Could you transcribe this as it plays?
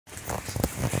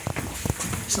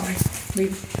Sorry,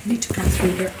 we need to come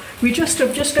through here. I'm just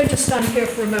going to stand here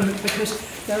for a moment because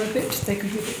they could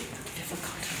be a bit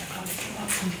difficult in the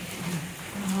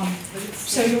college.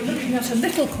 So you're looking at a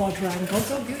little quadrangle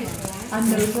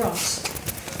and no brass.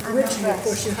 Originally, of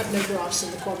course, you had no brass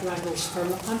in the quadrangles for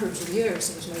hundreds of years.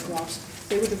 There was no brass.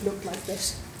 They would have looked like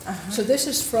this. So this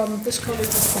college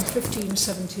is from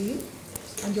 1517,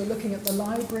 and you're looking at the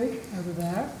library over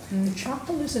there. The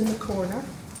chapel is in the corner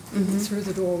through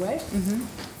the doorway,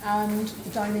 and the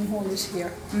dining hall is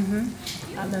here.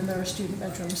 And then there are student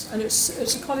bedrooms, and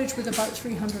it's a college with about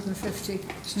 350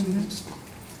 students.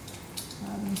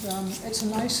 And it's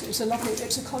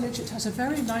a college. It has a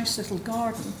very nice little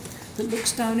garden that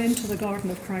looks down into the garden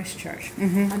of Christ Church,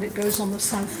 and it goes on the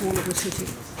south wall of the city.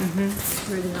 It's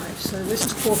really nice. So this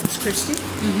is Corpus Christi.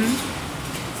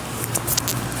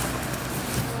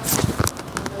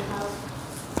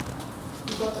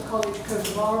 You've got the college coat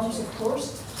of arms, of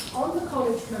course. On the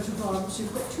college coat of arms,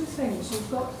 you've got two things. You've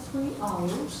got 3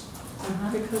 owls,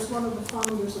 because one of the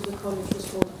founders of the college was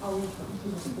called Alton.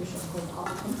 He was a bishop called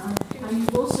Alton. And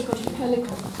you've also got a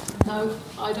pelican. Now,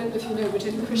 I don't know if you know, but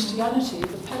in Christianity,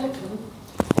 the pelican,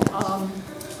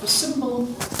 the symbol,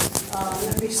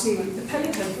 let me see, the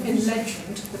pelican in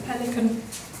legend, the pelican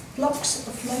blocks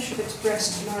the flesh of its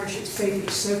breast to nourish its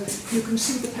babies. So you can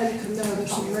see the pelican there,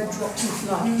 there's some red drops of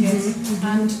blood.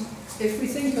 And if we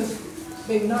think of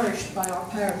being nourished by our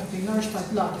parent, being nourished by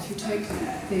blood, if you take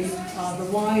the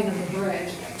wine and the bread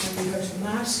when we go to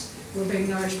Mass, we're being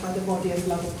nourished by the body and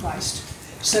blood of Christ.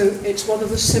 So it's one of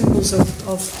the symbols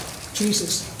of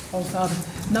Jesus, of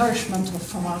nourishment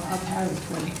from our parent,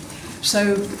 really.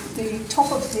 So the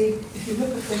top of if you look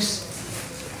at this,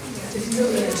 if you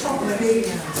look at the top of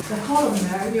the column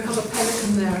there, you have a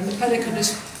pelican there, and the pelican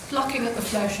is plucking at the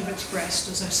flesh of its breast,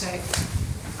 as I say.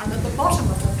 And at the bottom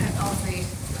of the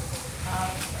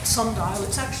sundial,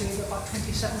 it's actually about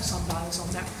 27 sundials on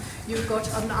there, you've got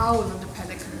an owl and a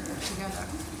pelican together.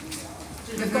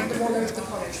 They've got them all over the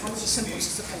college. One of the symbols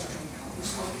is the pelican of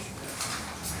this college.